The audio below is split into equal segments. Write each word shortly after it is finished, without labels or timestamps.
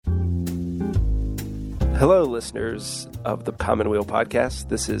Hello, listeners of the Commonweal podcast.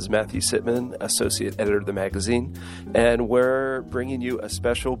 This is Matthew Sitman, Associate Editor of the magazine, and we're bringing you a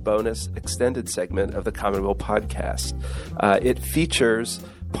special bonus extended segment of the Commonweal podcast. It features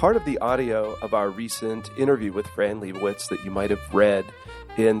part of the audio of our recent interview with Fran Lebowitz that you might have read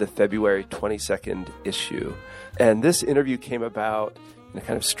in the February 22nd issue. And this interview came about in a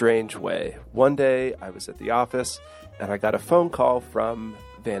kind of strange way. One day, I was at the office, and I got a phone call from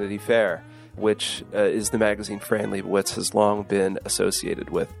Vanity Fair, which is the magazine Fran Lebowitz has long been associated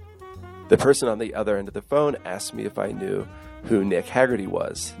with. The person on the other end of the phone asked me if I knew who Nick Haggerty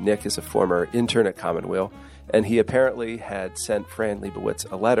was. Nick is a former intern at Commonweal, and he apparently had sent Fran Lebowitz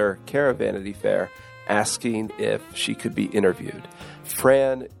a letter, care of Vanity Fair, asking if she could be interviewed.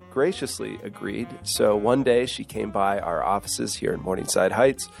 Fran graciously agreed, so one day she came by our offices here in Morningside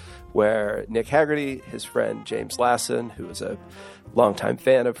Heights, where Nick Haggerty, his friend James Lassen, who is a longtime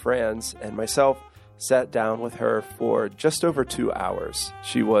fan of Fran's, and myself sat down with her for just over 2 hours.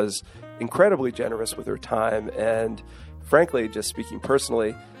 She was incredibly generous with her time, and frankly, just speaking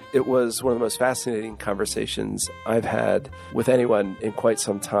personally, it was one of the most fascinating conversations I've had with anyone in quite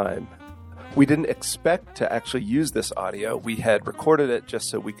some time. We didn't expect to actually use this audio. We had recorded it just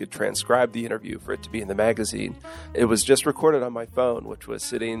so we could transcribe the interview for it to be in the magazine. It was just recorded on my phone, which was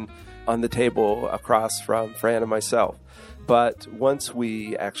sitting on the table across from Fran and myself. But once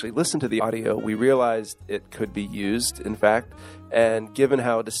we actually listened to the audio, we realized it could be used, in fact. And given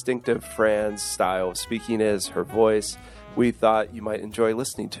how distinctive Fran's style of speaking is, her voice, we thought you might enjoy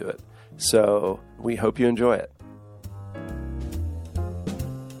listening to it. So we hope you enjoy it.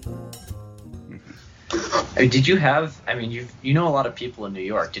 Did you have, you know a lot of people in New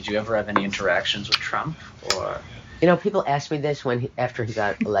York. Did you ever have any interactions with Trump? Or People ask me this after he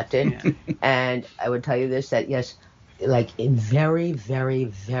got elected, and I would tell you this, that yes, like in very, very,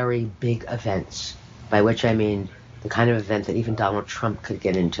 very big events, by which I mean the kind of event that even Donald Trump could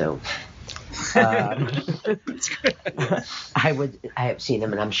get into. I have seen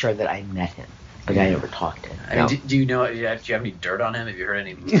him, and I'm sure that I met him, but I never talked to him. Do you have any dirt on him? Have you heard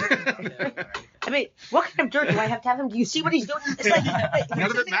any? What kind of dirt do I have him? Do you see what he's doing? It's like none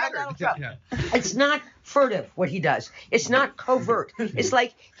of it mattered. Yeah. It's not furtive what he does. It's not covert. It's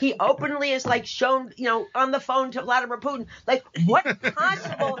like he openly is like shown, on the phone to Vladimir Putin. Like, what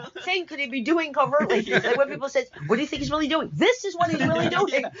possible thing could he be doing covertly? Like when people say, "What do you think he's really doing?" This is what he's really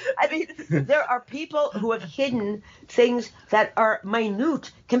doing. There are people who have hidden things that are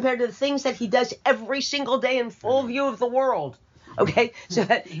minute compared to the things that he does every single day in full view of the world. Okay, so,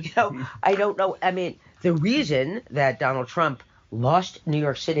 I don't know. The reason that Donald Trump lost New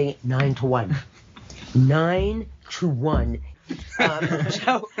York City 9-1. 9-1.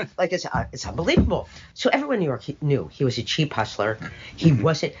 It's unbelievable. So everyone in New York knew he was a cheap hustler.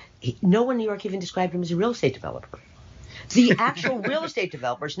 No one in New York even described him as a real estate developer. The actual real estate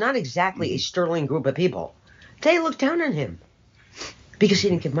developers, not exactly a sterling group of people, they looked down on him because he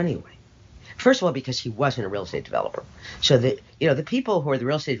didn't give money away. First of all, because he wasn't a real estate developer. So the people who are the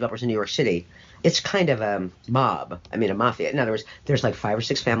real estate developers in New York City, it's kind of a mob. A mafia. In other words, there's like 5 or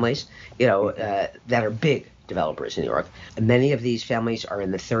 6 families, that are big developers in New York. And many of these families are in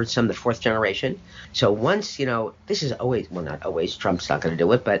the third, some the fourth generation. So once, this is always, well, not always, Trump's not going to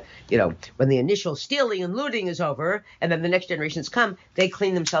do it, but, when the initial stealing and looting is over and then the next generations come, they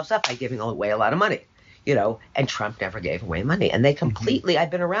clean themselves up by giving away a lot of money. And Trump never gave away money. And they completely, I've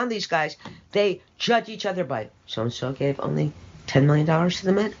been around these guys, they judge each other by, so-and-so gave only $10 million to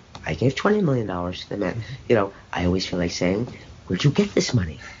the Met. I gave $20 million to the Met. I always feel like saying, where'd you get this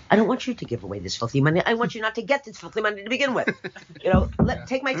money? I don't want you to give away this filthy money. I want you not to get this filthy money to begin with.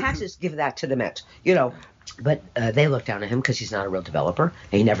 Take my taxes, give that to the Met. But they look down at him because he's not a real developer.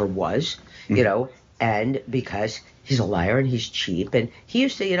 And he never was, and because he's a liar and he's cheap. And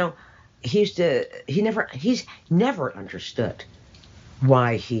he's never understood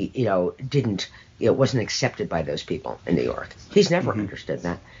why he, wasn't accepted by those people in New York. He's never understood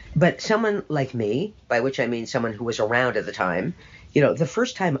that. But someone like me, by which I mean someone who was around at the time, the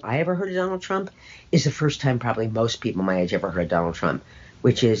first time I ever heard of Donald Trump is the first time probably most people my age ever heard of Donald Trump,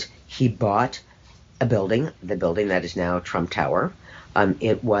 which is he bought a building, the building that is now Trump Tower.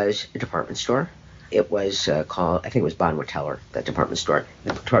 It was a department store. It was called, I think it was Bonwood Teller, that department store.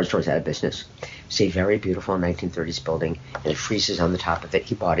 The department store was out of business. It's a very beautiful 1930s building, and it freezes on the top of it.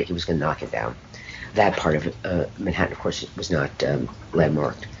 He bought it. He was going to knock it down. That part of Manhattan, of course, was not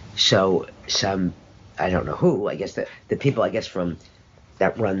landmarked. So I don't know who, I guess the people, from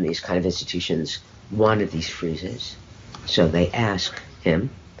that run these kind of institutions wanted these freezes. So they asked him,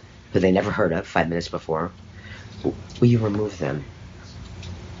 who they never heard of 5 minutes before, will you remove them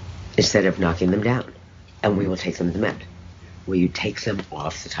instead of knocking them down? and we will take them to the Met. Will you take them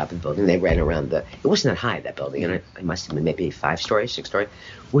off the top of the building? They ran around it wasn't that high, that building, and it must have been maybe 5-story, 6-story.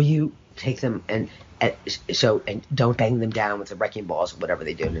 Will you take them and don't bang them down with the wrecking balls or whatever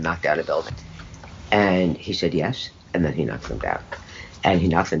they do to knock down a building? And he said yes, and then he knocked them down. And he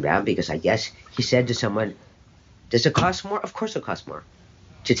knocked them down because I guess he said to someone, does it cost more? Of course it costs more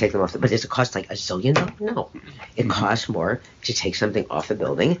to take them off. But does it cost like $1 zillion? No. It costs more to take something off the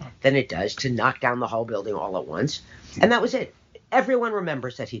building than it does to knock down the whole building all at once. And that was it. Everyone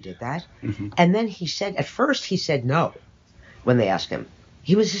remembers that he did that. And then he said, at first he said no when they asked him.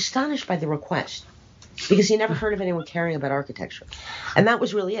 He was astonished by the request because he never heard of anyone caring about architecture. And that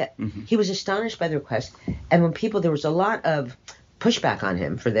was really it. He was astonished by the request. And when there was a lot of pushback on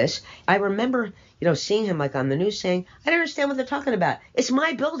him for this. I remember, seeing him like on the news saying, I don't understand what they're talking about. It's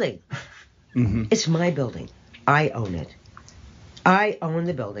my building. It's my building. I own it. I own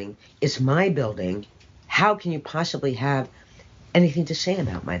the building. It's my building. How can you possibly have anything to say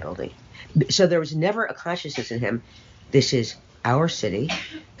about my building? So there was never a consciousness in him. This is our city.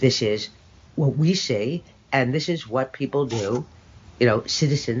 This is what we see. And this is what people do.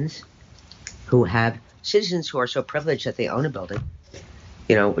 Citizens who are so privileged that they own a building,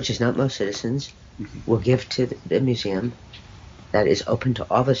 which is not most citizens, will give to the museum that is open to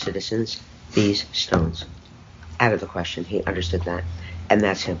all the citizens these stones. Out of the question. He understood that. And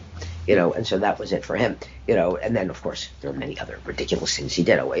that's him. And so that was it for him. And then, of course, there are many other ridiculous things he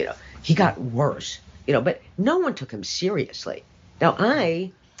did. He got worse, but no one took him seriously. Now,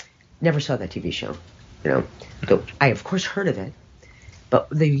 I never saw that TV show, though I, of course, heard of it. But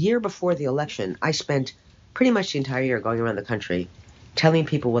the year before the election, I spent pretty much the entire year going around the country telling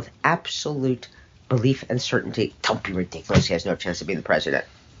people with absolute belief and certainty, don't be ridiculous, he has no chance of being the president.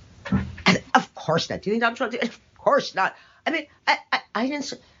 And of course not. Do you think Donald Trump did? Of course not. I mean,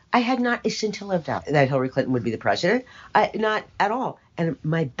 I had not a scintilla of doubt that Hillary Clinton would be the president. Not at all. And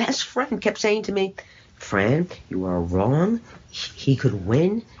my best friend kept saying to me, Fran, you are wrong. He could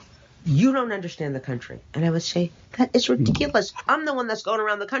win. You don't understand the country. And I would say, that is ridiculous. I'm the one that's going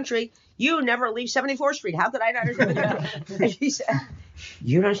around the country. You never leave 74th Street. How could I not understand the country? And she said,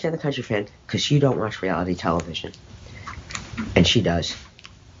 you don't understand the country, Fran, because you don't watch reality television. And she does.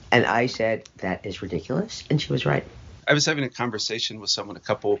 And I said, that is ridiculous. And she was right. I was having a conversation with someone a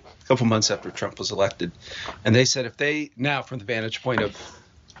couple months after Trump was elected. And they said if they, now from the vantage point of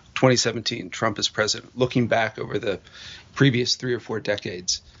 2017, Trump is president, looking back over the previous 3 or 4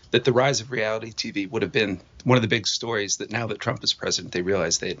 decades, that the rise of reality TV would have been one of the big stories that now that Trump is president, they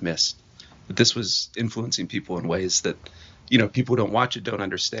realized they had missed. That this was influencing people in ways that, people who don't watch it don't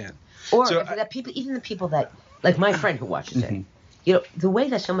understand. Or that people, even the people that, like my friend who watches it, the way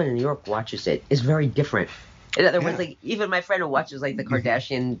that someone in New York watches it is very different. In other words, like even my friend who watches like the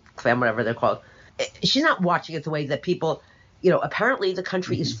Kardashian clan, whatever they're called, she's not watching it the way that people, apparently the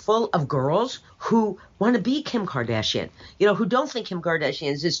country is full of girls who want to be Kim Kardashian, who don't think Kim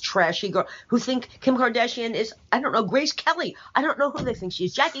Kardashian is this trashy girl, who think Kim Kardashian is, I don't know, Grace Kelly. I don't know who they think she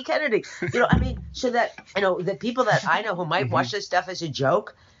is, Jackie Kennedy. So that, the people that I know who might watch this stuff as a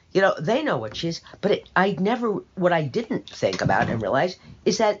joke, they know what she is. But what I didn't think about and realize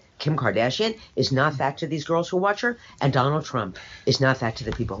is that Kim Kardashian is not that to these girls who watch her, and Donald Trump is not that to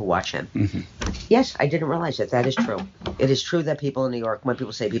the people who watch him. Yes, I didn't realize that. That is true. It is true that people in New York, when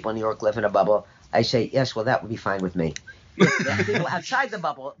people say people in New York live in a bubble, I say, yes, well, that would be fine with me. People outside the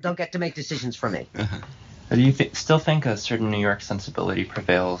bubble don't get to make decisions for me. But do you still think a certain New York sensibility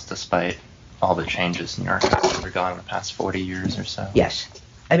prevails despite all the changes New York has undergone in the past 40 years or so? Yes.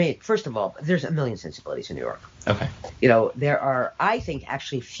 I mean, first of all, there's a million sensibilities in New York. Okay. There are, I think,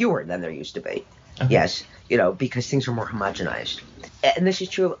 actually fewer than there used to be. Okay. Yes. Because things are more homogenized. And this is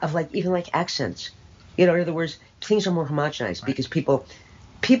true of even accents. In other words, things are more homogenized because people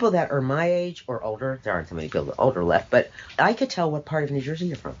that are my age or older, there aren't too many people older left, but I could tell what part of New Jersey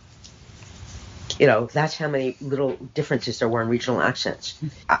you're from. That's how many little differences there were in regional accents.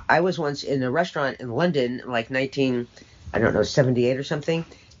 I was once in a restaurant in London, 78 or something,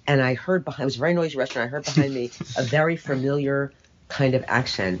 and I heard behind, it was a very noisy restaurant, I heard behind me a very familiar kind of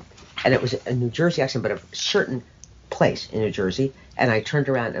accent, and it was a New Jersey accent, but a certain place in New Jersey, and I turned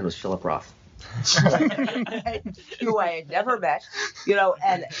around and it was Philip Roth. Who I had never met,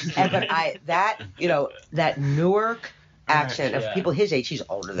 that Newark accent of people his age, he's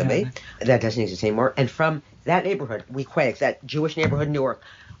older than me, that doesn't exist anymore, and from that neighborhood, Weequahic, that Jewish neighborhood in Newark,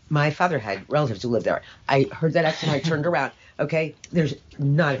 my father had relatives who lived there. I heard that accent, I turned around. Okay, there's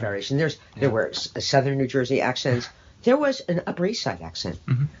not a variation. There were southern New Jersey accents. There was an Upper East Side accent,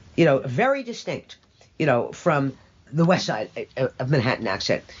 very distinct, from the West Side of Manhattan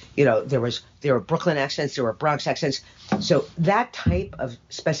accent. There were Brooklyn accents, there were Bronx accents. So that type of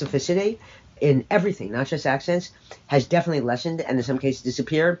specificity in everything, not just accents, has definitely lessened and in some cases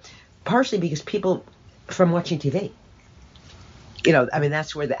disappeared, partially because people from watching TV.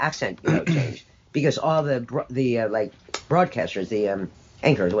 That's where the accent changed, because all the broadcasters, the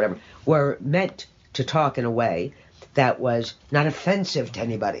anchors, whatever, were meant to talk in a way that was not offensive to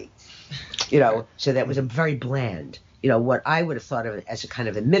anybody. So that was a very bland, what I would have thought of as a kind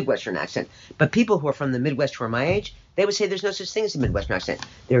of a Midwestern accent. But people who are from the Midwest who are my age, they would say there's no such thing as a Midwestern accent.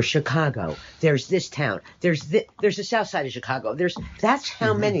 There's Chicago. There's this town. There's the South Side of Chicago. That's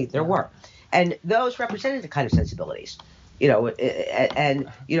how many there were. And those represented the kind of sensibilities. Just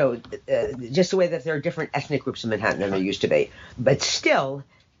the way that there are different ethnic groups in Manhattan than there used to be. But still,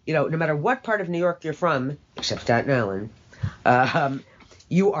 no matter what part of New York you're from, except Staten Island,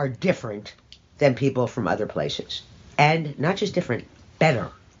 you are different than people from other places. And not just different, better.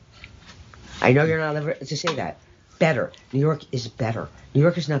 I know you're not allowed to say that. Better. New York is better. New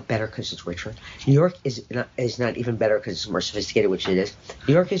York is not better because it's richer. New York is not even better because it's more sophisticated, which it is.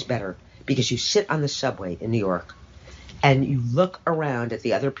 New York is better because you sit on the subway in New York and you look around at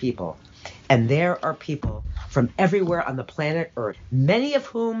the other people, and there are people from everywhere on the planet Earth, many of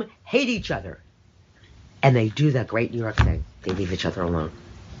whom hate each other. And they do that great New York thing. They leave each other alone.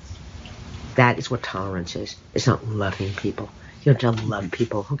 That is what tolerance is. It's not loving people. You don't have to love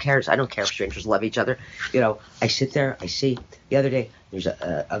people. Who cares? I don't care if strangers love each other. I sit there, I see. The other day, there's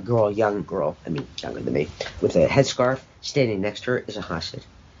a young girl, younger than me, with a headscarf. Standing next to her is a hostage.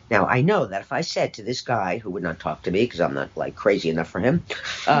 Now, I know that if I said to this guy, who would not talk to me because I'm not, crazy enough for him,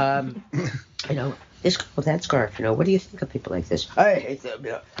 this girl with that scarf, what do you think of people like this? I hate them,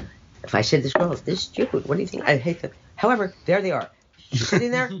 If I said this girl, this dude, what do you think? I hate them. However, there they are. She's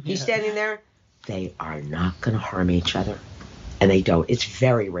sitting there, he's standing there. They are not going to harm each other. And they don't. It's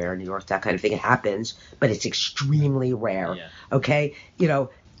very rare in New York, that kind of thing. It happens, but it's extremely rare. Yeah. Okay?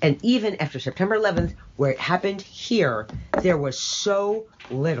 And even after September 11th, where it happened here, there was so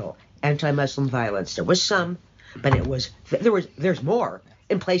little anti-Muslim violence. There was some, but there's more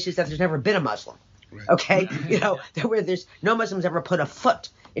in places that there's never been a Muslim. Right. Okay? There's no Muslims ever put a foot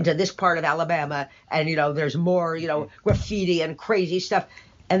into this part of Alabama, and there's more, graffiti and crazy stuff.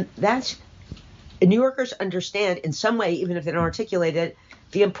 And that's New Yorkers understand in some way, even if they don't articulate it,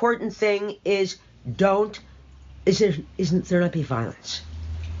 the important thing is there not be violence.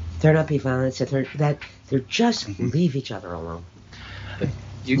 There not be violence, that they're just leave each other alone.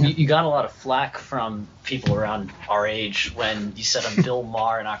 You got a lot of flack from people around our age when you said on Bill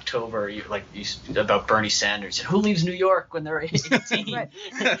Maher in October, about Bernie Sanders, who leaves New York when they're 18? Right.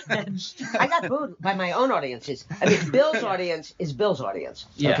 I got booed by my own audiences. Bill's audience is Bill's audience,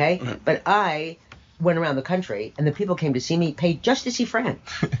 okay? Yeah. But I went around the country, and the people came to see me, paid just to see Fran,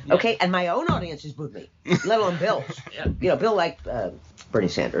 okay? And my own audiences booed me, let alone Bill's. Yeah. Bill liked Bernie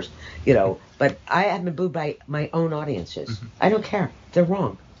Sanders, but I have been booed by my own audiences. Mm-hmm. I don't care. They're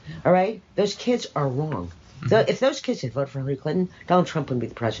wrong, all right? Those kids are wrong. Mm-hmm. If those kids had voted for Hillary Clinton, Donald Trump wouldn't be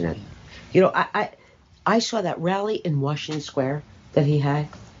the president. I saw that rally in Washington Square that he had.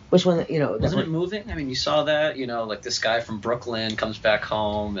 Was one that, Wasn't it moving? You saw that, this guy from Brooklyn comes back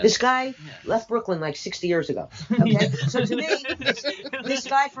home. This guy left Brooklyn 60 years ago. Okay? So to me, this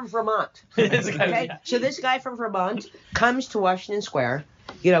guy from Vermont. Okay? So this guy from Vermont comes to Washington Square,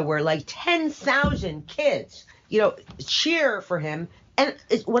 where 10,000 kids, cheer for him. And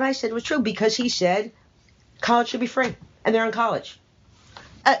what I said was true, because he said college should be free. And they're in college.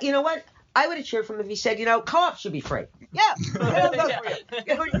 You know what? I would have cheered for him if he said, co-op should be free. Yeah.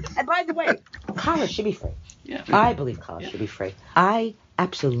 And by the way, college should be free. Yeah. I believe college should be free.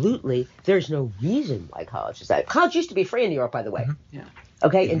 There's no reason why college is that. College used to be free in New York, by the way. Mm-hmm. Yeah.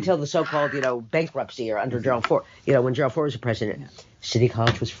 Okay, until the so-called, bankruptcy or under Gerald Ford, when Gerald Ford was the president. Yeah. City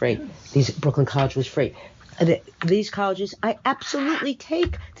College was free. Brooklyn College was free. These colleges, I absolutely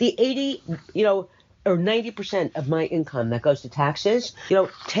take the 80, or 90% of my income that goes to taxes,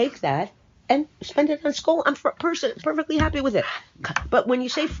 take that and spend it on school. I'm perfectly happy with it. But when you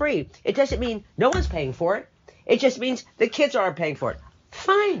say free, it doesn't mean no one's paying for it. It just means the kids aren't paying for it.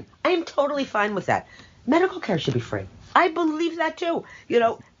 Fine. I am totally fine with that. Medical care should be free. I believe that too.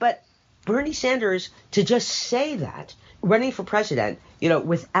 But Bernie Sanders, to just say that, running for president,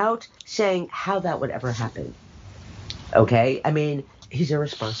 without saying how that would ever happen. Okay? He's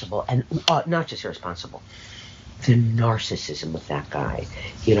irresponsible, and not just irresponsible. The narcissism of that guy,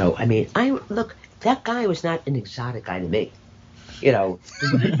 that guy was not an exotic guy to me, You knew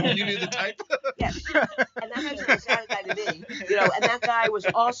the type? Yes. And that guy was a sad guy to me, and that guy was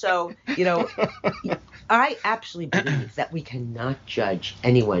also, I absolutely believe that we cannot judge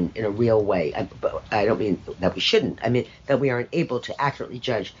anyone in a real way. I don't mean that we shouldn't. I mean that we aren't able to accurately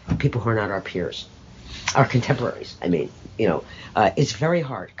judge people who are not our peers, our contemporaries. I mean, it's very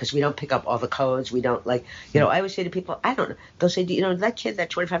hard because we don't pick up all the codes. We don't I always say to people, I don't know. They'll say, that kid, that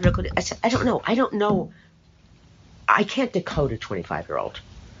 25-year-old kid. I said, I don't know. I can't decode a 25-year-old.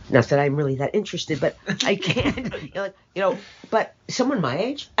 Not that I'm really that interested, but I can't. But someone my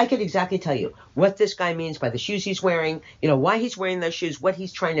age, I could exactly tell you what this guy means by the shoes he's wearing, why he's wearing those shoes, what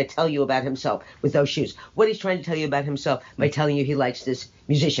he's trying to tell you about himself with those shoes, what he's trying to tell you about himself by telling you he likes this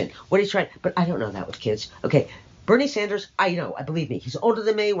musician, but I don't know that with kids. Okay, Bernie Sanders, I know, believe me, he's older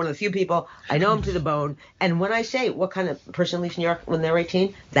than me, one of the few people, I know him to the bone, and when I say what kind of person leaves New York when they're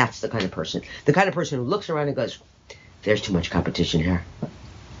 18, that's the kind of person who looks around and goes, there's too much competition here.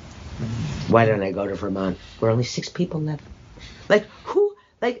 Why don't I go to Vermont where only 6 people live?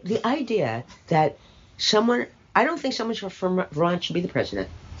 The idea that I don't think someone from Vermont should be the president.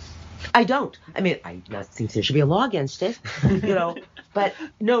 I don't. I mean, I not think there should be a law against it, but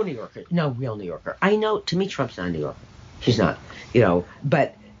no New Yorker, no real New Yorker. I know, to me, Trump's not a New Yorker. He's not,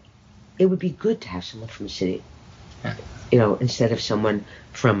 but it would be good to have someone from a city, instead of someone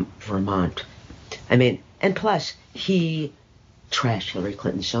from Vermont. I mean, and plus, he trashed Hillary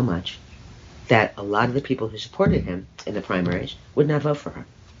Clinton so much that a lot of the people who supported him in the primaries would not vote for her.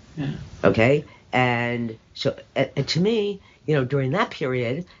 Yeah. Okay? And so, and to me, during that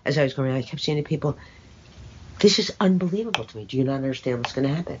period, as I was going around, I kept saying to people, this is unbelievable to me. Do you not understand what's going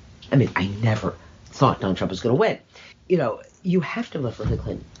to happen? I mean, I never thought Donald Trump was going to win. You have to vote for Hillary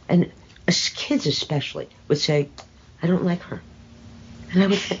Clinton. And as kids especially would say, I don't like her. And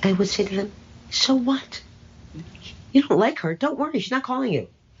I would say to them, so what? You don't like her. Don't worry. She's not calling you.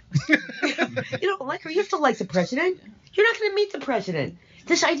 You don't like her. You have to like the president. You're not going to meet the president.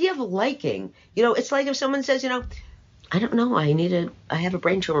 This idea of liking, it's like if someone says, I don't know. I have a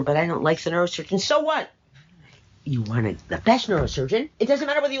brain tumor, but I don't like the neurosurgeon. So what? You want the best neurosurgeon. It doesn't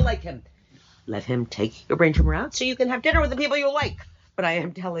matter whether you like him. Let him take your brain tumor out so you can have dinner with the people you like. But I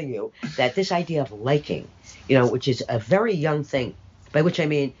am telling you that this idea of liking, which is a very young thing, by which I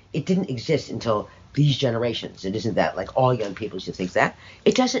mean it didn't exist until these generations. It isn't that like all young people should think that.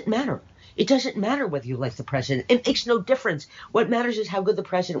 It doesn't matter. It doesn't matter whether you like the president. It makes no difference. What matters is how good the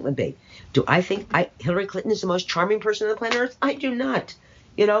president would be. Do I think Hillary Clinton is the most charming person on the planet Earth? I do not.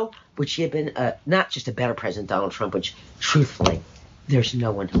 Would she have been not just a better president, Donald Trump, which truthfully, there's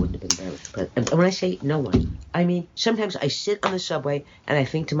no one who wouldn't have been better president. And when I say no one, I mean sometimes I sit on the subway and I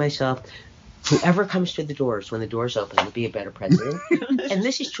think to myself, whoever comes through the doors when the doors open would be a better president. And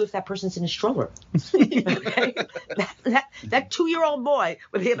this is true if that person's in a stroller. Okay? That 2-year-old boy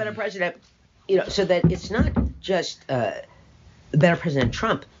would be a better president. So that it's not just better President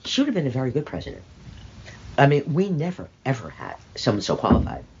Trump. She would have been a very good president. I mean, we never, ever had someone so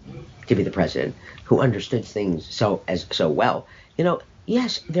qualified to be the president who understood things so well.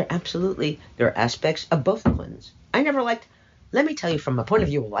 Yes, there are aspects of both the Clintons. I never liked, let me tell you from a point of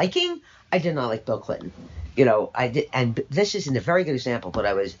view of liking, I did not like Bill Clinton. I did, and this isn't a very good example of what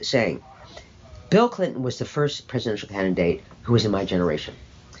I was saying. Bill Clinton was the first presidential candidate who was in my generation.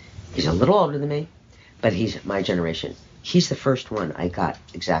 He's a little older than me, but he's my generation. He's the first one I got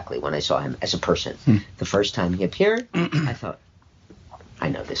exactly when I saw him as a person. The first time he appeared, I thought, I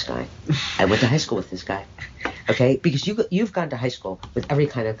know this guy. I went to high school with this guy. Okay? Because you've gone to high school with every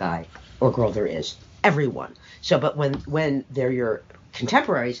kind of guy or girl there is. Everyone. So, but when they're your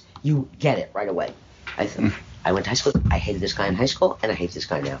contemporaries, you get it right away. I went to high school. I hated this guy in high school, and I hate this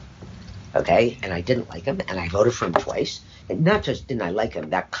guy now. Okay? And I didn't like him, and I voted for him twice. And not just didn't I like him,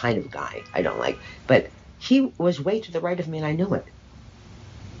 that kind of guy I don't like, but he was way to the right of me, and I knew it.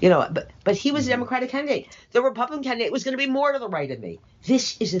 But he was a Democratic candidate. The Republican candidate was going to be more to the right of me.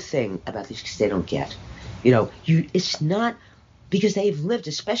 This is a thing about these kids they don't get. It's not because they've lived,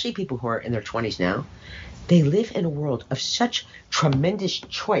 especially people who are in their 20s now, they live in a world of such tremendous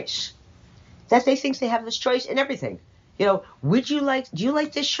choice that they think they have this choice in everything. Do you like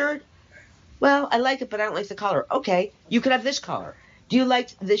this shirt? Well, I like it, but I don't like the color. Okay, you could have this color. Do you like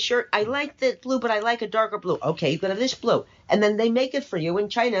this shirt? I like the blue, but I like a darker blue. Okay, you could have this blue. And then they make it for you in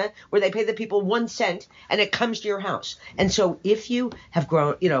China where they pay the people 1 cent and it comes to your house. And so if you have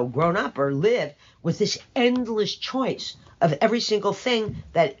grown up or lived with this endless choice of every single thing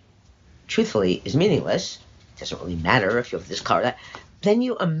that truthfully is meaningless, it doesn't really matter if you have this color or that, then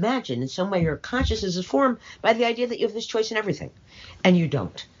you imagine in some way your consciousness is formed by the idea that you have this choice in everything. And you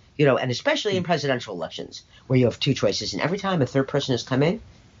don't. And especially in presidential elections where you have 2 choices, and every time a third person has come in,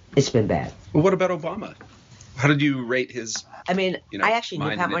 It's been bad. Well, what about Obama? How did you rate his? I mean, I actually knew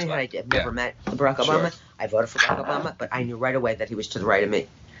mind Pat and Moynihan. intellect? I've never met Barack Obama. Sure. I voted for Barack Obama, but I knew right away that he was to the right of me.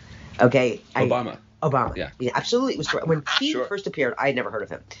 Okay. Obama. Yeah, absolutely. It was when he first appeared. I had never heard of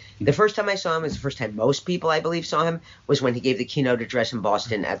him. The first time I saw him is the first time most people, I believe, saw him was when he gave the keynote address in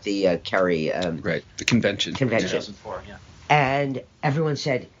Boston at the Kerry Right, the convention. 2004, yeah. And everyone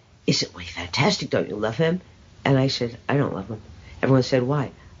said, "Isn't he fantastic? Don't you love him?" And I said, "I don't love him." Everyone said,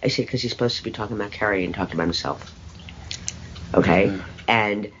 "Why?" I said, "Because he's supposed to be talking about Kerry and talking about himself." Okay? Mm-hmm.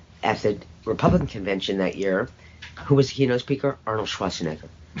 And at the Republican convention that year, who was the keynote speaker? Arnold Schwarzenegger.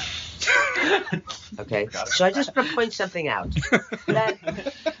 Okay? So I just want to point something out.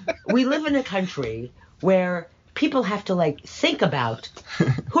 That we live in a country where people have to, like, think about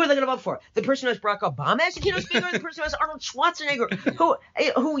who are they going to vote for? The person who has Barack Obama as the keynote speaker or the person who has Arnold Schwarzenegger?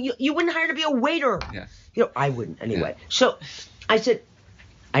 Who you wouldn't hire to be a waiter. Yeah. You know, I wouldn't anyway. Yeah. So I said,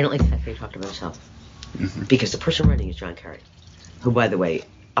 I don't like the fact that he talked about himself. Mm-hmm. Because the person running is John Kerry, who, by the way,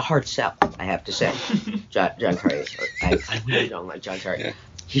 a hard sell, I have to say. John Kerry. I really don't like John Kerry. Yeah.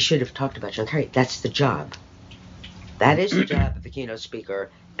 He should have talked about John Kerry. That's the job. That is the job of the keynote speaker,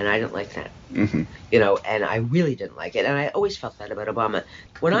 and I didn't like that. Mm-hmm. You know, and I really didn't like it, and I always felt that about Obama.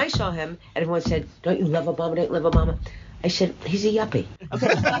 When I saw him, and everyone said, "Don't you love Obama? Don't you love Obama?" I said, he's a yuppie.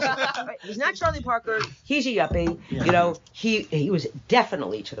 Okay, he's not Charlie Parker. He's a yuppie. Yeah. You know, he was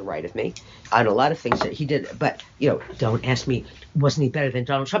definitely to the right of me on a lot of things that he did. But, you know, don't ask me, wasn't he better than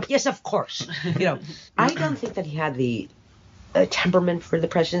Donald Trump? Yes, of course. You know, I don't think that he had the temperament for the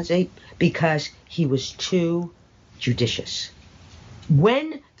presidency because he was too judicious.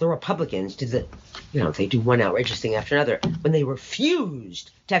 When the Republicans did they do one outrageous thing after another, when they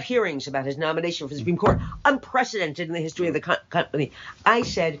refused to have hearings about his nomination for the Supreme Court, unprecedented in the history of the company, I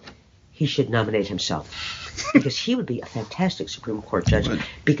said he should nominate himself because he would be a fantastic Supreme Court judge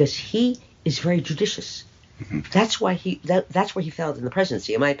because he is very judicious. Mm-hmm. That's why that's where he failed in the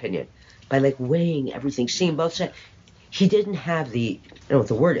presidency, in my opinion, by like weighing everything, seeing both sides. He didn't have I don't know what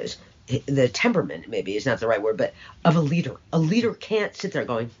the word is. The temperament, maybe, is not the right word, but of a leader. A leader can't sit there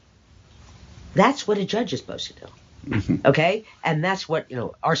going, that's what a judge is supposed to do. Mm-hmm. Okay? And that's what,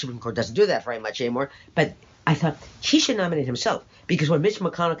 our Supreme Court doesn't do that very much anymore. But I thought he should nominate himself because when Mitch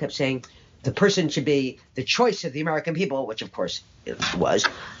McConnell kept saying the person should be the choice of the American people, which of course it was,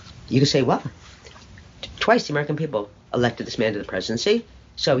 you could say, well, twice the American people elected this man to the presidency,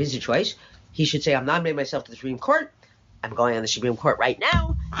 so he's a choice. He should say, I'm nominating myself to the Supreme Court. I'm going on the Supreme Court right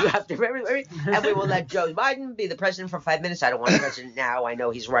now. You have to, and we will let Joe Biden be the president for 5 minutes. I don't want a president now. I know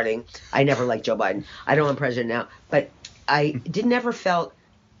he's running. I never liked Joe Biden. I don't want a president now. But I never felt,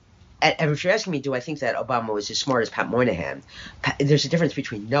 and if you're asking me, do I think that Obama was as smart as Pat Moynihan? There's a difference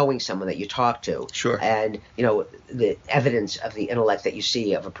between knowing someone that you talk to, and the evidence of the intellect that you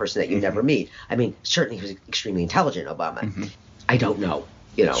see of a person that you never meet. I mean, certainly he was extremely intelligent, Obama. Mm-hmm. I don't know.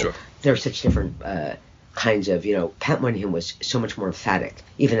 There are such different kinds of, Pat Moynihan was so much more emphatic,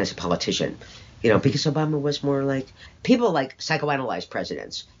 even as a politician, because Obama was more like, people like psychoanalyze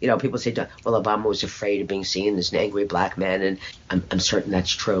presidents. People say, well, Obama was afraid of being seen as an angry black man, and I'm certain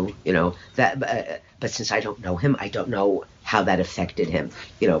that's true, but since I don't know him, I don't know how that affected him.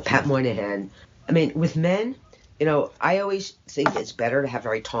 Pat Moynihan, I mean, with men, I always think it's better to have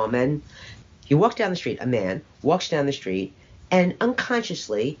very tall men. You walk down the street, a man walks down the street, and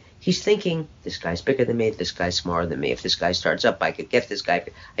unconsciously, he's thinking, this guy's bigger than me, this guy's smaller than me. If this guy starts up, I could get this guy.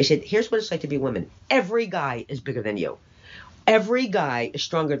 I said, here's what it's like to be a woman. Every guy is bigger than you. Every guy is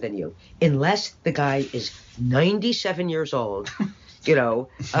stronger than you, unless the guy is 97 years old,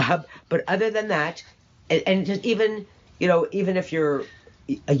 But other than that, and even if you're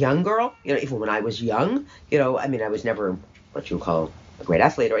a young girl, even when I was young, I mean, I was never what you would call a great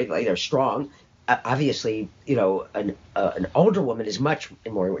athlete or anything like that, or strong. Obviously, an older woman is much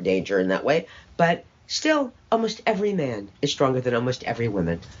more in danger in that way. But still, almost every man is stronger than almost every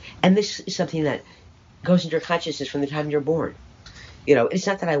woman. And this is something that goes into your consciousness from the time you're born. It's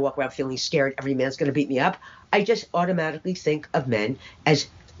not that I walk around feeling scared every man's going to beat me up. I just automatically think of men as,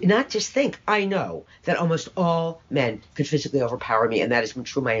 not just think, I know that almost all men could physically overpower me. And that has been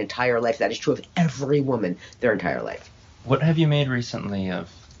true my entire life. That is true of every woman their entire life. What have you made recently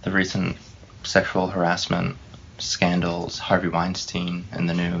of the recent sexual harassment scandals, Harvey Weinstein in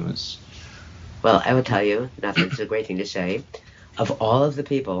the news? Well, I will tell you, nothing's a great thing to say. Of all of the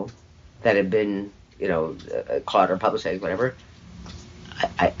people that have been, caught or publicized, whatever,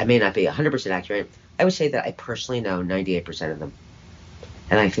 I may not be 100% accurate. I would say that I personally know 98% of them.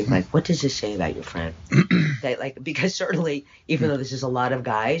 And I think, what does this say about you, Fran? Because certainly, even though this is a lot of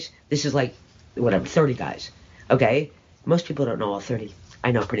guys, this is 30 guys, okay? Most people don't know all 30.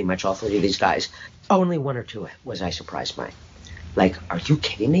 I know pretty much all 3 of these guys. Only 1 or 2 was I surprised by. Like, are you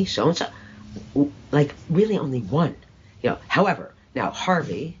kidding me? So-and-so? Like, really only 1. However, now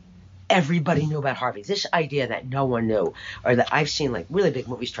Harvey, everybody knew about Harvey. This idea that no one knew, or that I've seen like really big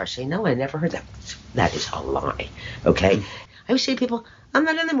movie stars say, no, I never heard that. That is a lie, okay? I always say to people, I'm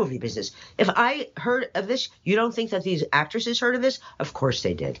not in the movie business. If I heard of this, you don't think that these actresses heard of this? Of course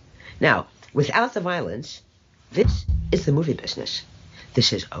they did. Now, without the violence, this is the movie business.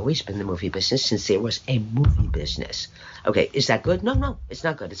 This has always been the movie business since there was a movie business. Okay, is that good? No, it's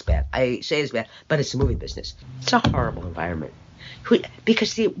not good. It's bad. I say it's bad, but it's the movie business. It's a horrible environment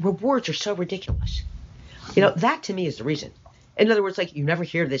because the rewards are so ridiculous. That to me is the reason. In other words, like, you never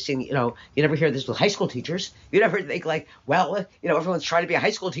hear this thing, you never hear this with high school teachers. You never think like, well, everyone's trying to be a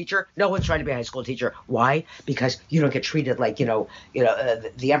high school teacher. No one's trying to be a high school teacher. Why? Because you don't get treated like,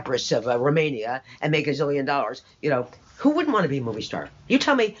 the Empress of Romania and make $1 zillion. Who wouldn't want to be a movie star? You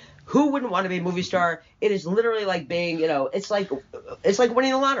tell me, who wouldn't want to be a movie star? It is literally like being, it's like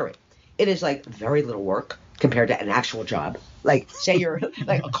winning the lottery. It is like very little work compared to an actual job. Like, say you're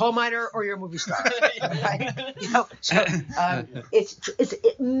like a coal miner or you're a movie star. Right? It's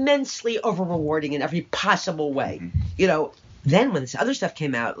immensely over rewarding in every possible way. Then when this other stuff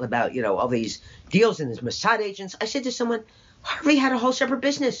came out about, all these deals and his Mossad agents, I said to someone, Harvey had a whole separate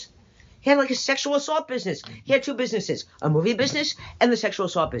business. He had like a sexual assault business. He had 2 businesses, a movie business and the sexual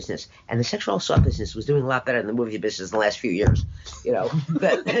assault business. And the sexual assault business was doing a lot better than the movie business in the last few years.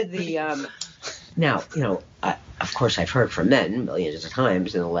 Now, of course, I've heard from men millions of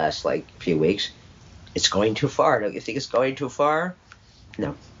times in the last few weeks, it's going too far. Don't you think it's going too far?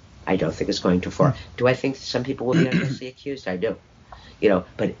 No, I don't think it's going too far. Do I think some people will be unjustly accused? I do.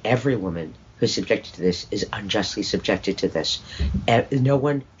 But every woman who's subjected to this is unjustly subjected to this. No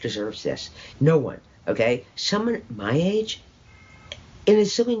one deserves this. No one, okay? Someone my age, in a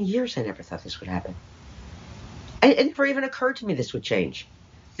zillion years, I never thought this would happen. It never even occurred to me this would change.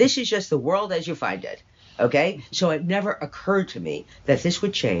 This is just the world as you find it, okay? So it never occurred to me that this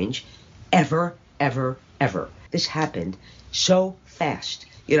would change ever, ever, ever. This happened so fast,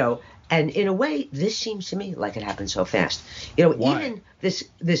 and in a way, this seems to me like it happened so fast. Why? Even this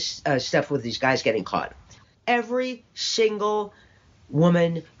stuff with these guys getting caught. Every single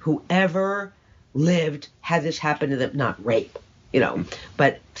woman who ever lived had this happen to them, not rape,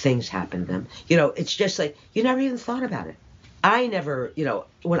 but things happen to them. It's just like, you never even thought about it. I never,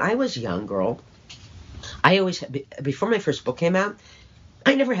 when I was a young girl, I always, before my first book came out,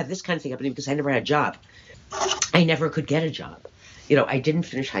 I never had this kind of thing happen to me because I never had a job. I never could get a job. I didn't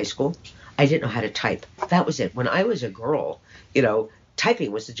finish high school. I didn't know how to type. That was it. When I was a girl,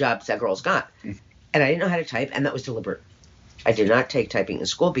 typing was the job that girls got. And I didn't know how to type, and that was deliberate. I did not take typing in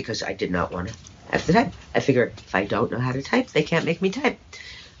school because I did not want to have to type. I figured if I don't know how to type, they can't make me type.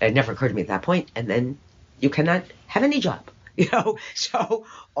 It never occurred to me at that point. And then you cannot have any job. So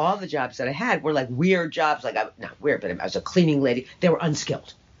all the jobs that I had were like weird jobs, not weird, but I was a cleaning lady. They were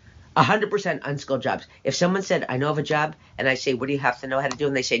unskilled, 100% unskilled jobs. If someone said, I know of a job, and I say, what do you have to know how to do?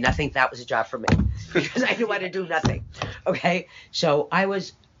 And they say nothing, that was a job for me because I knew how to do nothing. Okay. So I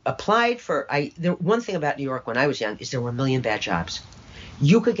was applied for, the one thing about New York when I was young is there were a million bad jobs.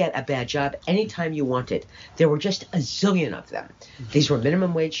 You could get a bad job anytime you wanted. There were just a zillion of them. These were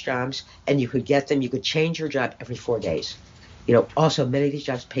minimum wage jobs, and you could get them. You could change your job every 4 days. Also, many of these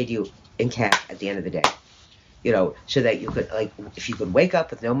jobs paid you in cash at the end of the day, so that you could, if you could wake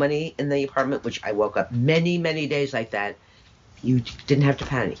up with no money in the apartment, which I woke up many, many days like that, you didn't have to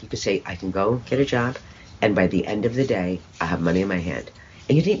panic. You could say, I can go get a job, and by the end of the day, I have money in my hand.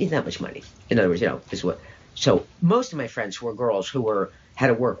 And you didn't need that much money. In other words, is what. So most of my friends who were girls who had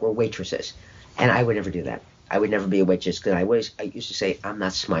to work were waitresses, and I would never do that. I would never be a waitress because I used to say, I'm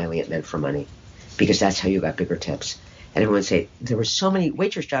not smiling at men for money, because that's how you got bigger tips. And everyone would say, there were so many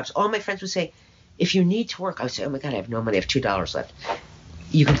waitress jobs. All my friends would say, if you need to work, I would say, oh my God, I have no money. I have $2 left.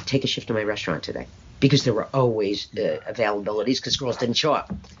 You can take a shift in my restaurant today. Because there were always availabilities because girls didn't show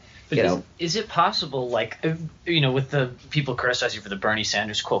up. But is it possible, with the people criticize you for the Bernie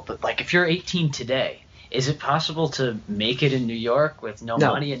Sanders quote, but if you're 18 today, is it possible to make it in New York with no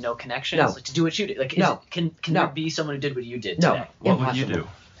money and no connections? To do what you did? Can there be someone who did what you did today? What would you do?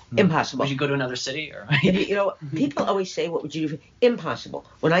 Impossible. Would you go to another city? Or people always say, what would you do? Impossible.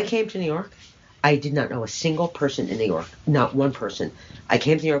 When I came to New York, I did not know a single person in New York, not one person. I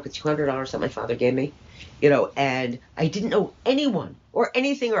came to New York with $200 that my father gave me, and I didn't know anyone or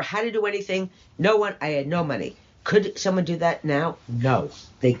anything or how to do anything. No one. I had no money. Could someone do that now? No,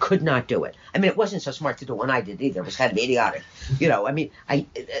 they could not do it. I mean, it wasn't so smart to do it when I did either. It was kind of idiotic,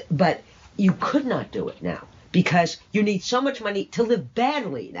 but you could not do it now. because you need so much money to live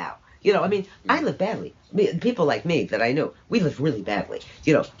badly now. I mean, I live badly. People like me that I know, we live really badly,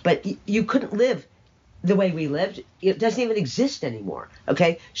 but you couldn't live the way we lived. It doesn't even exist anymore.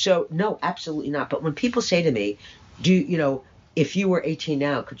 Okay. So no, absolutely not. But when people say to me, if you were 18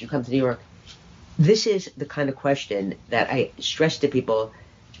 now, could you come to New York? This is the kind of question that I stress to people.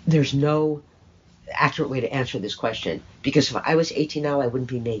 There's no accurate way to answer this question, because if I was 18 now, I wouldn't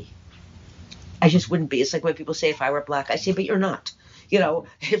be me. I just wouldn't be. It's like when people say, if I were black, I say, but you're not.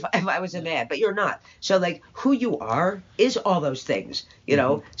 If I was a man, but you're not. So like who you are is all those things,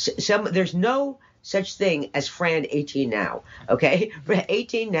 there's no such thing as Fran 18 now. Okay.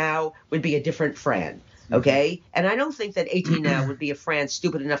 18 now would be a different Fran. Okay. And I don't think that 18 now would be a Fran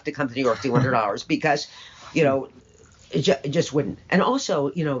stupid enough to come to New York $200 because, it just wouldn't. And also,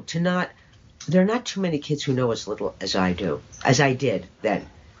 there are not too many kids who know as little as I did then,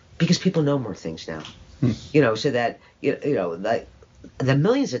 because people know more things now, so that, like, the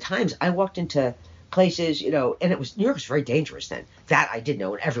millions of times I walked into places, and New York was very dangerous then. That I did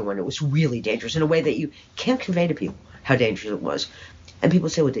know, and everyone, it was really dangerous in a way that you can't convey to people how dangerous it was. And people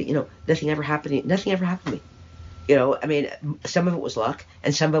say, well, nothing ever happened to me. Nothing ever happened to me. I mean, some of it was luck,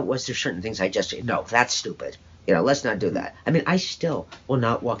 and some of it was there's certain things I just, no, that's stupid. Let's not do that. I mean, I still will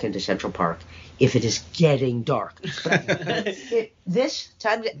not walk into Central Park if it is getting dark. But this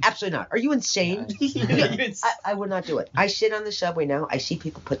time, absolutely not. Are you insane? I would not do it. I sit on the subway now. I see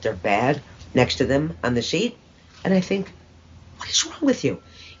people put their bag next to them on the seat, and I think, what is wrong with you?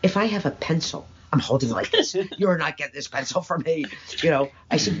 If I have a pencil, I'm holding it like this. You're not getting this pencil from me.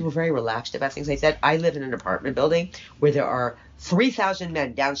 I see people very relaxed about things like that. I live in an apartment building where there are 3,000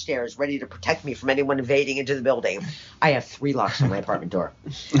 men downstairs ready to protect me from anyone invading into the building. I have 3 locks on my apartment door.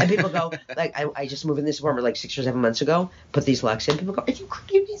 And people go, like, I just moved in this apartment like 6 or 7 months ago, put these locks in. People go,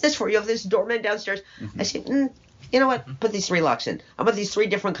 you need this for? You have this doorman downstairs? I say, you know what? Put these 3 locks in. I want these 3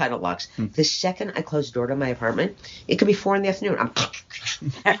 different kind of locks. The second I close the door to my apartment, it could be 4 in the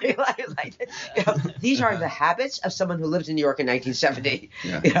these are the habits of someone who lived in New York in 1970.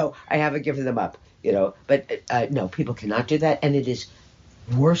 Yeah. I haven't given them up. But no, people cannot do that, and it is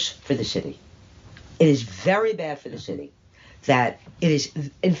worse for the city. It is very bad for the city. That it is,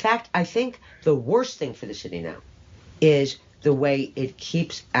 in fact, I think the worst thing for the city now is the way it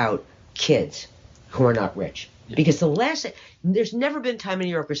keeps out kids who are not rich. Because there's never been a time in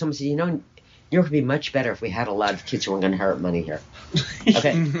New York where someone said, New York would be much better if we had a lot of kids who weren't going to inherit money here.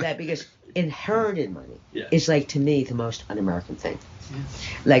 Okay, because inherited money is, like, to me, the most un-American thing.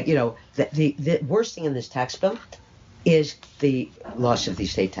 Like, the worst thing in this tax bill is the loss of the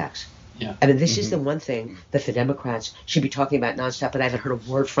estate tax. Yeah. I mean, this is the one thing that the Democrats should be talking about nonstop, but I haven't heard a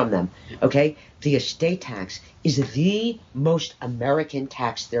word from them. Okay? The estate tax is the most American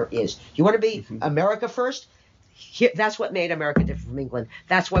tax there is. You want to be America first? That's what made America different from England.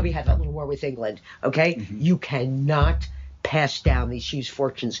 That's why we had that little war with England. Okay? You cannot pass down these huge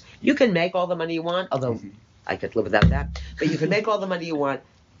fortunes. You can make all the money you want, although I could live without that. But you can make all the money you want,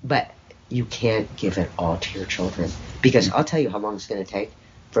 but you can't give it all to your children. Because I'll tell you how long it's going to take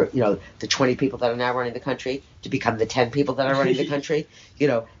for, the 20 people that are now running the country to become the 10 people that are running the country,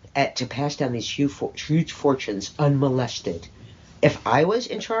 to pass down these huge fortunes unmolested. If I was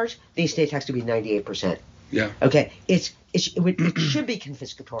in charge, the estate tax would be 98%. Yeah. Okay. It should be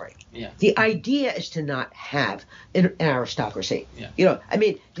confiscatory. Yeah. The idea is to not have an aristocracy. Yeah. I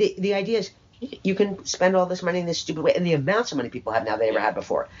mean, the idea is you can spend all this money in this stupid way, and the amounts of money people have now they never had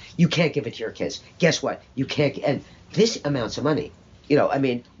before. You can't give it to your kids. Guess what? You can't. And this amounts of money. I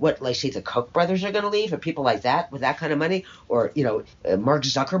mean, what, like, say, the Koch brothers are going to leave, or people like that with that kind of money, or, Mark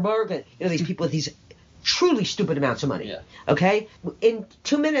Zuckerberg, these people with these truly stupid amounts of money. Yeah. Okay? In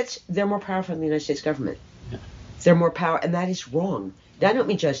 2 minutes, they're more powerful than the United States government. Yeah. They're more power, and that is wrong. I don't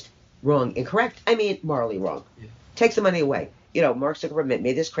mean just wrong, incorrect. I mean morally wrong. Yeah. Take the money away. Mark Zuckerberg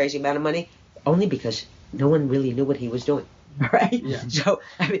made this crazy amount of money only because no one really knew what he was doing. All right? Yeah. So,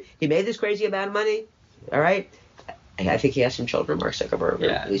 I mean, he made this crazy amount of money. All right? I think he has some children, Mark Zuckerberg, or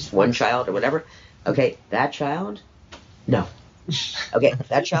at least one child or whatever. Okay, that child? No. Okay,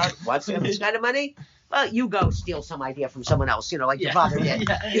 that child wants to have this kind of money? Well, you go steal some idea from someone else, like your father did.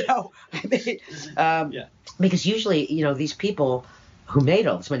 I mean, because usually, these people who made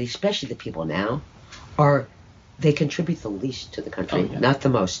all this money, especially the people now, they contribute the least to the country, not the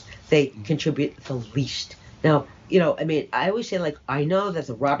most. They contribute the least. Now, I mean, I always say, like, I know that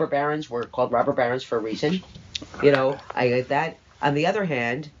the robber barons were called robber barons for a reason. I get that. On the other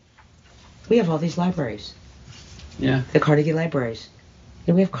hand, we have all these libraries. Yeah. The Carnegie libraries.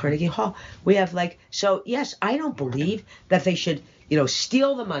 And we have Carnegie Hall. We have, like, so, yes, I don't believe that they should,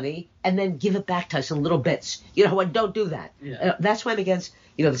 steal the money and then give it back to us in little bits. And don't do that. Yeah. That's why I'm against,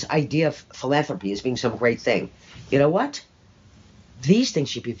 this idea of philanthropy as being some great thing. You know what? These things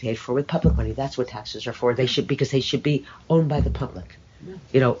should be paid for with public money. That's what taxes are for. Because they should be owned by the public.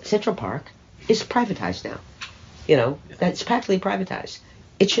 Central Park is privatized now. That's practically privatized.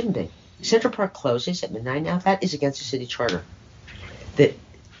 It shouldn't be. Central Park closes at midnight now. That is against the city charter. The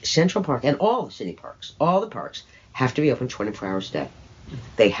Central Park and all the city parks, all the parks, have to be open 24 hours a day.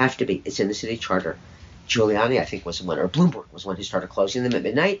 They have to be. It's in the city charter. Giuliani, I think, was the one, or Bloomberg was one who started closing them at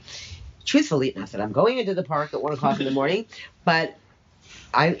midnight. Truthfully, not that I'm going into the park at 1 o'clock in the morning, but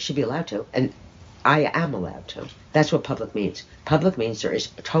I should be allowed to, and I am allowed to. That's what public means. Public means there is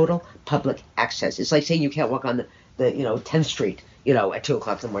total public access. It's like saying you can't walk on the 10th Street, at 2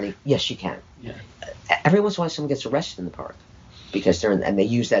 o'clock in the morning. Yes, you can. Yeah. Every once in a while, someone gets arrested in the park because and they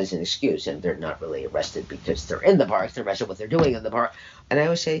use that as an excuse, and they're not really arrested because they're in the park. They're arrested what they're doing in the park. And I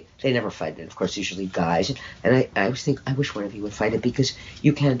always say they never fight it. Of course, usually guys. And I always think, I wish one of you would fight it, because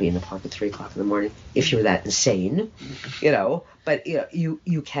you can be in the park at 3 o'clock in the morning if you're that insane, But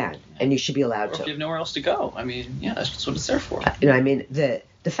you can, and you should be allowed or to. If you have nowhere else to go. I mean, that's what it's there for. The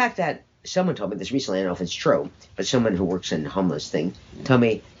fact that someone told me this recently, I don't know if it's true, but someone who works in homeless thing told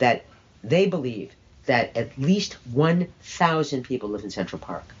me that they believe that at least 1,000 people live in Central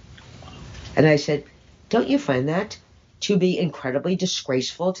Park. And I said, don't you find that to be incredibly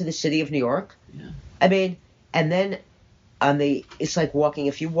disgraceful to the city of New York? Yeah. I mean, and then it's like walking,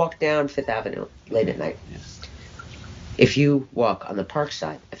 if you walk down Fifth Avenue late at night, if you walk on the park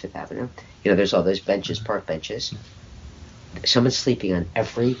side of Fifth Avenue, there's all those benches, park benches. Someone's sleeping on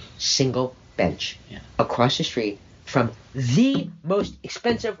every single bench across the street from the most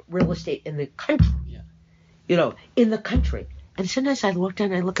expensive real estate in the country. In the country. And sometimes I walk down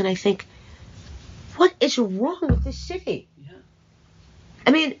and I look and I think, what is wrong with this city? Yeah.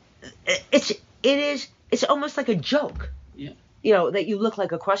 I mean, it's almost like a joke. Yeah. That you look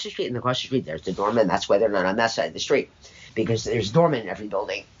like across the street, and across the street there's the doorman. That's why they're not on that side of the street, because there's doormen in every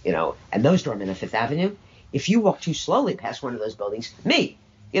building, and those doormen on Fifth Avenue, if you walk too slowly past one of those buildings,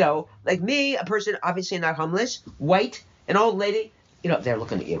 like me, a person obviously not homeless, white, an old lady, they're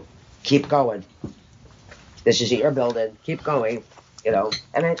looking at you. Keep going. This is your building. Keep going. And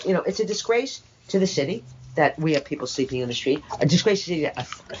it's a disgrace to the city that we have people sleeping in the street. A disgrace to the city,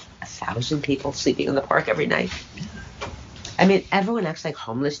 1,000 people sleeping in the park every night. I mean, everyone acts like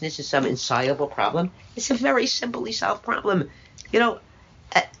homelessness is some insoluble problem. It's a very simply solved problem.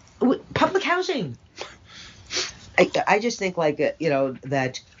 Public housing. I just think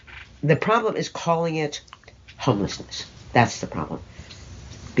that the problem is calling it homelessness. That's the problem.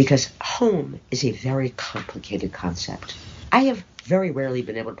 Because home is a very complicated concept. I have very rarely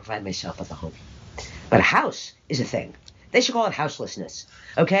been able to provide myself with a home. But a house is a thing. They should call it houselessness.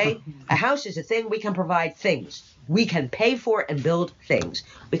 Okay? A house is a thing. We can provide things. We can pay for and build things.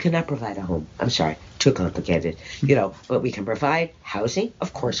 We cannot provide a home. I'm sorry. Too complicated. But we can provide housing.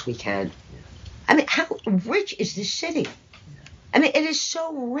 Of course we can. I mean, how rich is this city? I mean, it is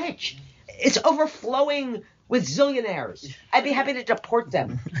so rich. It's overflowing with zillionaires. I'd be happy to deport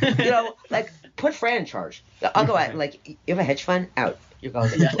them. Put Fran in charge. I'll go out and you have a hedge fund? Out. You're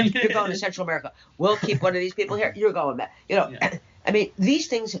going to Central America. We'll keep one of these people here. You're going back. I mean, these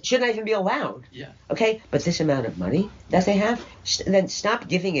things shouldn't even be allowed. Yeah. Okay? But this amount of money that they have, then stop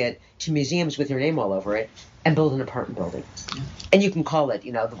giving it to museums with your name all over it and build an apartment building. Yeah. And you can call it,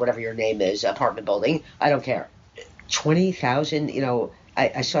 whatever your name is, apartment building. I don't care. 20,000,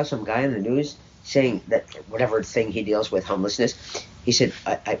 I saw some guy on the news saying that whatever thing he deals with, homelessness, he said,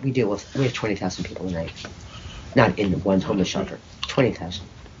 we have 20,000 people a night. Not in one homeless shelter. 20,000.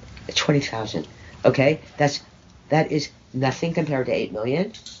 20,000. Okay? That is nothing compared to 8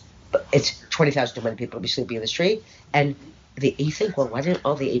 million. But it's 20,000 too many people to be sleeping in the street. And you think, well, why didn't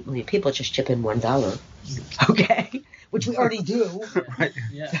all the 8 million people just chip in $1? Okay? Which we already do. Right.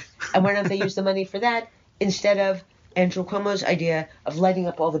 Yeah. And why don't they use the money for that instead of Andrew Cuomo's idea of lighting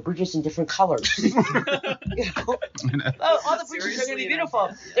up all the bridges in different colors? All the bridges are going to be beautiful.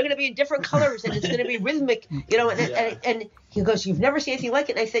 They're going to be in different colors, and it's going to be rhythmic, and he goes, you've never seen anything like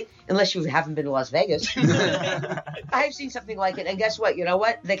it. And I think, unless you haven't been to Las Vegas. I've seen something like it, and guess what? You know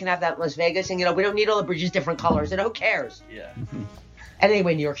what? They can have that in Las Vegas, and we don't need all the bridges different colors, and who cares? Yeah. And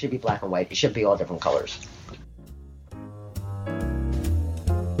anyway, New York should be black and white. It should be all different colors.